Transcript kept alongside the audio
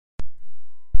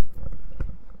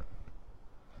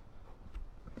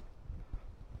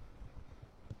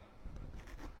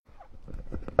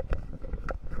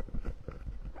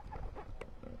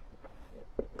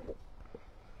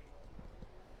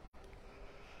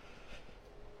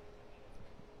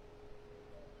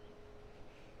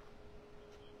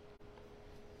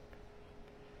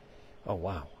Oh,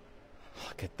 wow.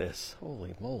 Look at this.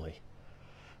 Holy moly.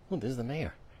 Oh, there's the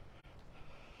mayor.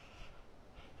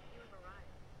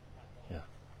 Yeah.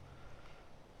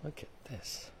 Look at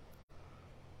this.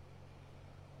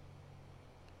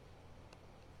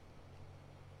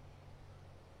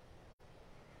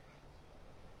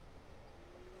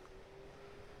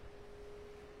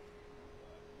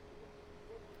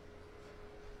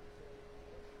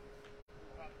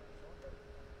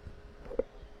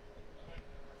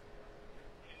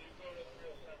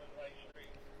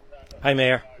 Hi,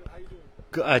 Mayor. How you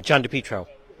doing? John DePietro. How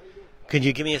you doing? Could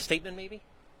you give me a statement, maybe?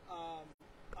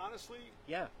 Honestly,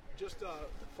 Yeah. just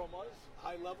from us,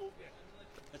 high level.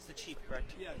 That's the chief,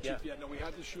 correct? Yeah, Chief. Yeah, no, we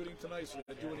had the shooting tonight, so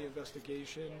they're doing the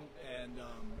investigation, and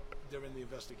they're in the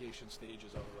investigation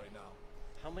stages of it right now.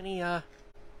 How many,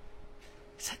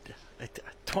 is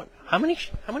that, how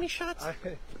many shots?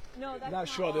 No, that's Not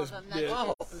sure. all There's, of them.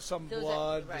 there's That's some those are-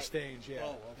 blood, the right. stains,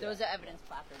 yeah. Those are evidence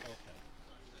placards.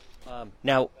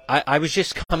 Now, I was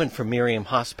just coming from Miriam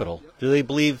Hospital. Do they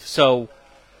believe, so,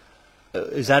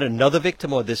 is that another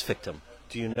victim or this victim?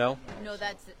 Do you know? No,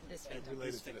 that's this victim.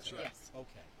 Related to this, yeah. Yes.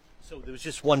 Okay. So there was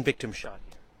just one victim shot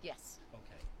here? Yes.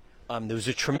 Okay. There was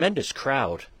a tremendous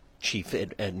crowd, Chief,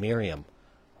 at Miriam.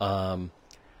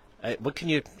 What can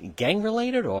you,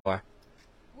 gang-related or?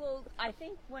 Well, I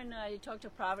think when you talk to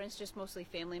Providence, just mostly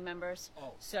family members.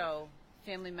 Oh. So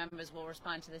family members will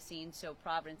respond to the scene. So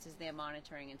Providence is there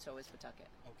monitoring, and so is Pawtucket.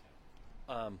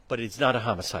 Okay. But it's not a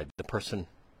homicide. The person,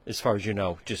 as far as you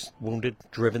know, just wounded,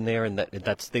 driven there, and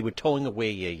that's they were towing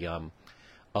away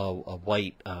a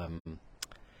white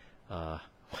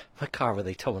what car were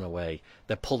they towing away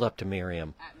that pulled up to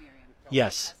Miriam? At Miriam.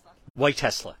 Yes, Tesla? white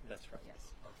Tesla. That's right.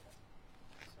 Yes.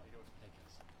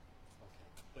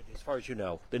 But as far as you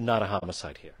know, they're not a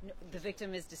homicide here. No, the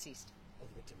victim is deceased. Oh,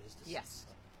 the victim is deceased. Yes.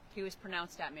 He was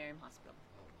pronounced at Miriam Hospital.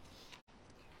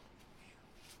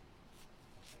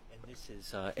 And this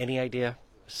is any idea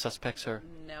suspects are?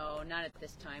 No, not at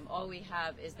this time. All we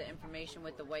have is the information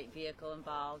with the white vehicle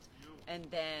involved, and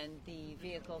then the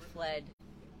vehicle fled,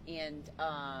 and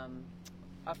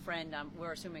a friend,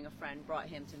 we're assuming a friend, brought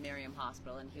him to Miriam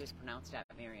Hospital, and he was pronounced at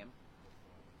Miriam.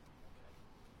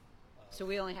 So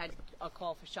we only had a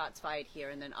call for shots fired here,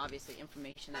 and then obviously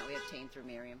information that we obtained through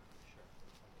Miriam.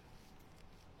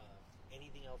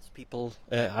 Anything else people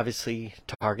obviously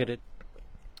targeted?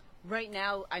 Right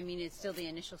now, I mean, it's still the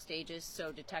initial stages,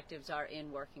 so detectives are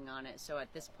working on it. So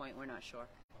at this point, we're not sure.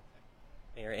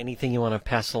 Mayor, anything you want to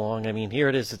pass along? I mean, here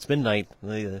it is. It's midnight.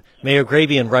 Mayor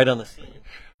Gravian right on the scene.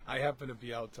 I happen to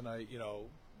be out tonight.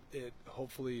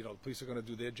 Hopefully, the police are going to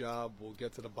do their job. We'll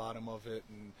get to the bottom of it,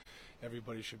 and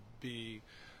everybody should be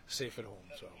safe at home.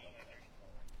 So,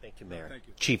 Thank you, Mayor. Thank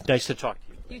you. Chief, nice to talk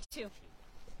to you. You too.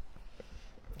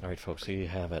 All right, folks, so you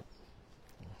have it.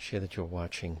 I'll share that you're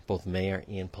watching both mayor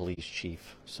and police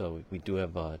chief. So we do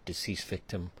have a deceased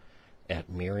victim at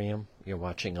Miriam. You're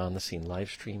watching on the scene live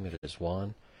stream. It is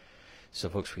Juan. So,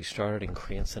 folks, we started in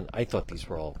Cranston. I thought these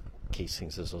were all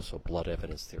casings. There's also blood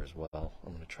evidence there as well.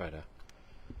 I'm going to try to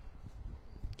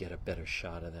get a better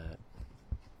shot of that.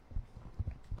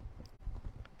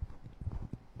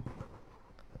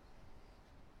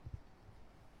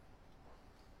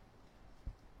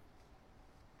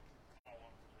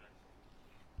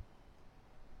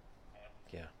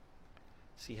 Yeah.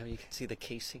 See how you can see the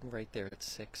casing right there at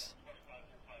 6?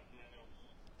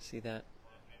 See that?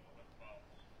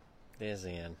 There's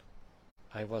Ann.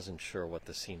 I wasn't sure what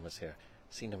the scene was here.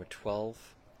 Scene number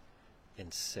 12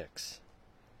 and 6.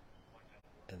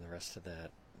 And the rest of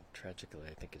that, tragically,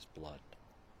 I think is blood.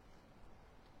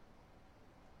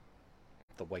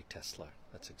 The white Tesla.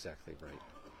 That's exactly right.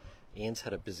 Ann's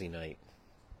had a busy night.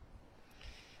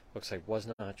 Looks like was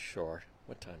not sure.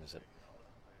 What time is it?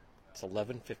 It's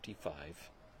 11:55.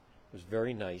 It was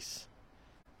very nice.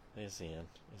 There's Ann.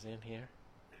 Is Ann here?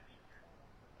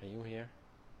 Are you here?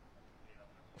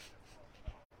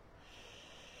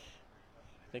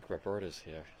 I think Roberta's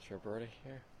here. Is Roberta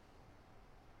here?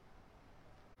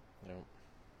 No.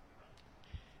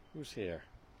 Who's here?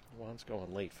 Juan's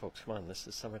going late, folks. Come on, this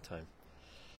is summertime.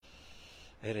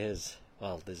 It is.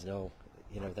 Well, there's no,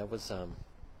 that was,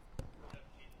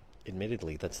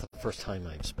 admittedly, that's the first time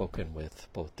I've spoken with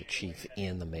both the chief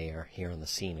and the mayor here on the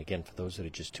scene. Again, for those that are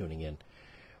just tuning in,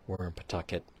 we're in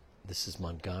Pawtucket. This is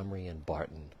Montgomery and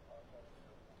Barton.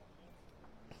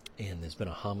 And there's been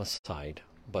a homicide,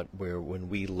 but when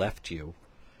we left you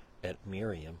at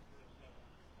Miriam,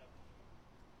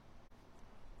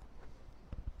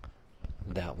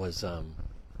 that was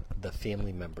the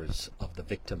family members of the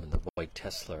victim in the white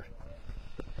Tesla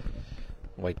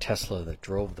white Tesla that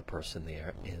drove the person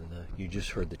there, and you just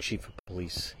heard the chief of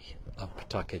police of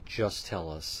Pawtucket just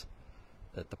tell us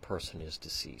that the person is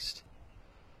deceased.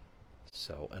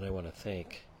 So, and I want to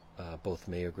thank both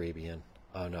Mayor Grabian.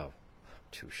 Oh no,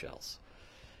 2 shells.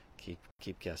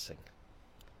 Keep guessing.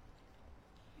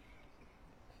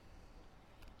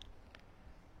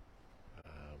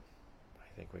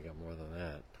 I think we got more than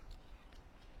that.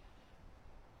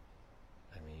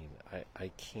 I mean, I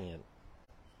can't.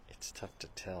 It's tough to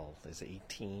tell. There's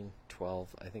 18,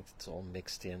 12. I think it's all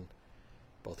mixed in.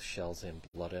 Both shells and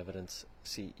blood evidence.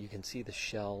 See, you can see the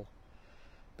shell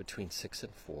between 6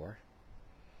 and 4.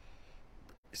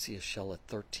 See a shell at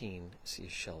 13. See a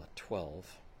shell at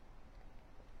 12.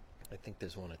 I think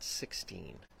there's one at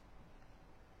 16.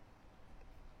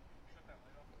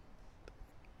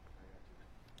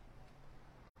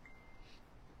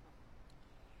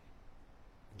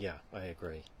 Yeah, I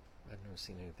agree. I've never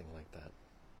seen anything like that.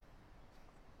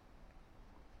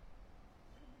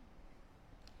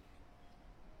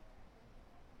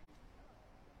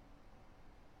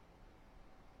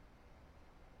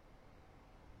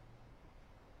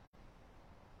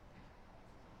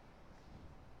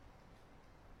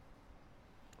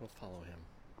 We'll follow him.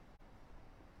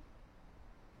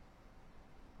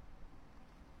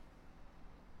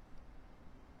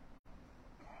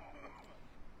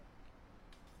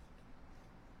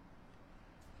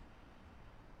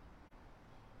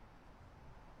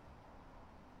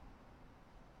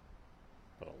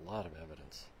 But a lot of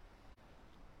evidence.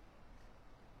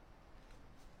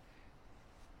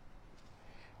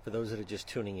 For those that are just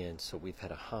tuning in, so we've had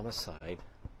a homicide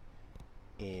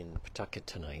in Pawtucket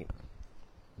tonight.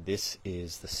 This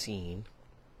is the scene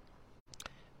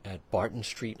at Barton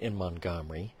Street in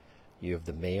Montgomery. You have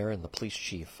the mayor and the police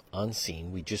chief on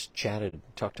scene. We just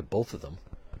talked to both of them.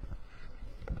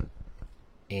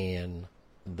 And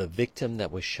the victim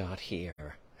that was shot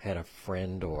here had a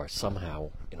friend or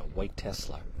somehow in a white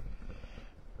Tesla.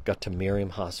 Got to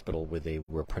Miriam Hospital where they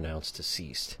were pronounced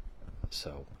deceased.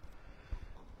 So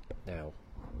now,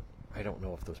 I don't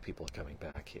know if those people are coming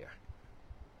back here.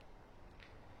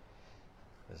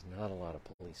 There's not a lot of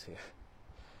police here.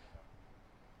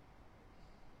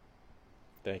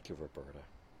 Thank you, Roberta.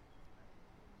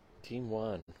 Team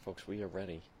 1, folks, we are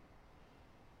ready.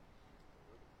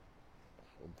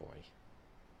 Oh boy.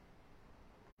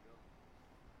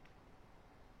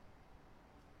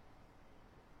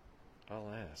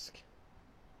 I'll ask.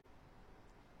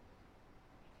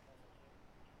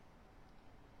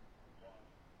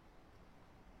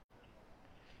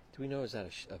 Do we know, is that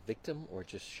a victim or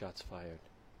just shots fired?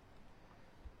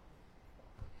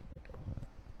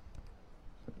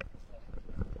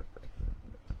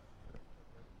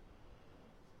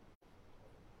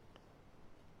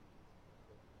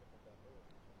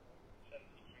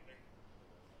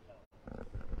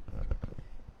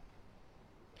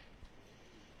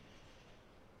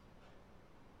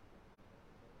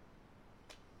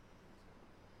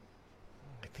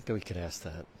 I think we could ask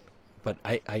that. But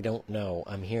I don't know.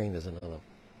 I'm hearing there's another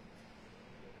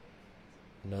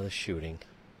shooting.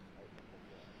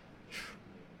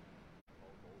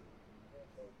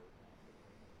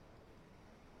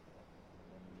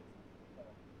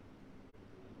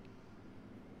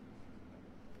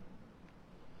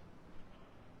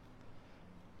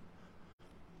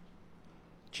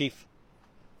 Chief,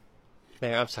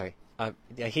 Mayor, I'm sorry. I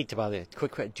hate to bother you.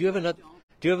 Quick question. Do you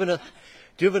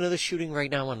have another shooting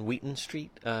right now on Wheaton Street?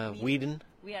 Wheaton?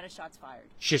 We had a shots fired.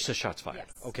 Just a shots fired.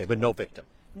 Yes. Okay, but no victim.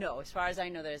 No, as far as I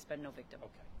know, there's been no victim.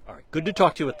 Okay. All right. Good to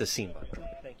talk to you at the scene, bud.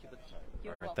 Thank you for the time.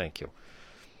 You're All right, welcome. thank you.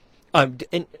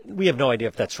 And we have no idea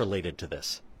if that's related to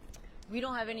this. We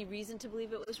don't have any reason to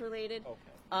believe it was related.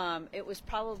 Okay. It was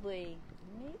probably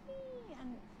maybe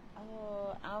an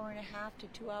hour and a half to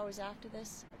 2 hours after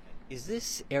this. Is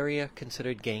this area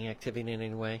considered gang activity in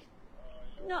any way?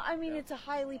 No, I mean, it's a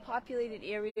highly populated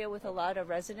area with a lot of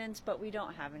residents, but we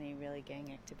don't have any really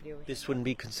gang activity over This here. wouldn't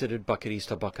be considered Bucket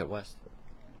East or Bucket West?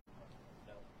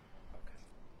 No.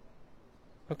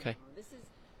 Okay.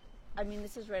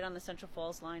 This is right on the Central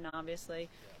Falls line, obviously.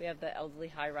 We have the elderly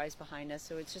high-rise behind us,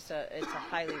 so it's a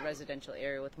highly residential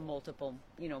area with multiple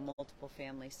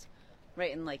families,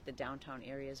 right in like the downtown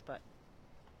areas, but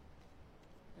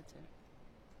that's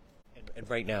it. And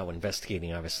right now,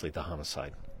 investigating obviously the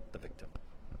homicide, the victim,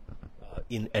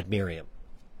 at Miriam.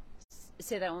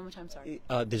 Say that one more time, sorry.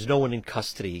 There's no one in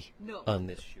custody No. on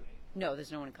this shooting. No,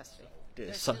 there's no one in custody.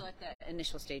 They're Some- still at the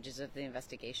initial stages of the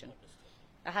investigation.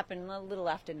 It happened a little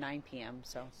after 9 p.m.,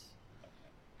 so.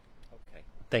 Okay.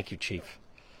 Thank you, Chief.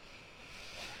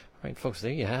 All right, folks,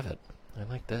 there you have it. I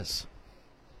like this.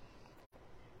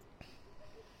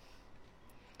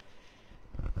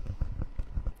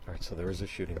 so there is a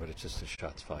shooting, but it's just a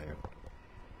shots fired.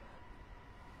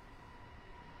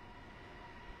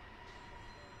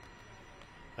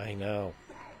 I know.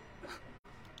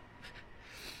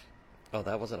 Oh,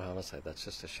 that wasn't a homicide. That's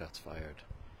just a shots fired.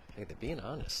 Hey, they're being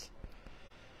honest.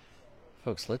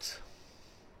 Folks, let's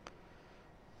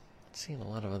see a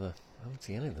lot of other... I don't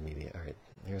see any of the media. All right,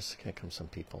 here come some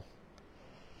people.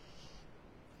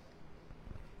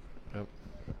 Oh.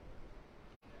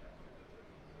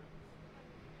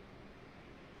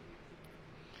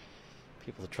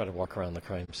 People that try to walk around the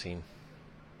crime scene.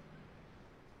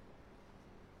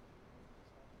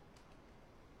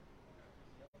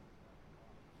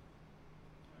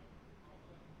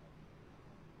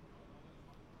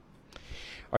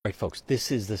 All right, folks,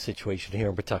 this is the situation here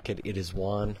in Pawtucket. It is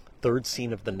Juan. Third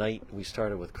scene of the night. We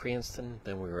started with Cranston,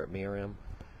 then we were at Merriam,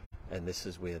 and this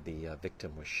is where the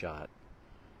victim was shot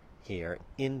here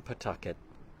in Pawtucket.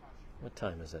 What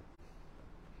time is it?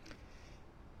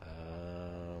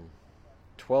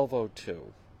 12:02.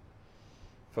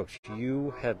 Folks,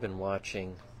 you have been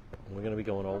watching. We're going to be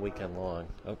going all weekend long.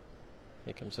 Oh,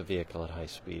 here comes a vehicle at high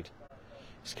speed.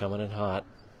 He's coming in hot.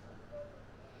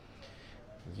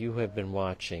 You have been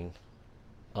watching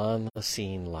On the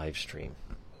Scene live stream.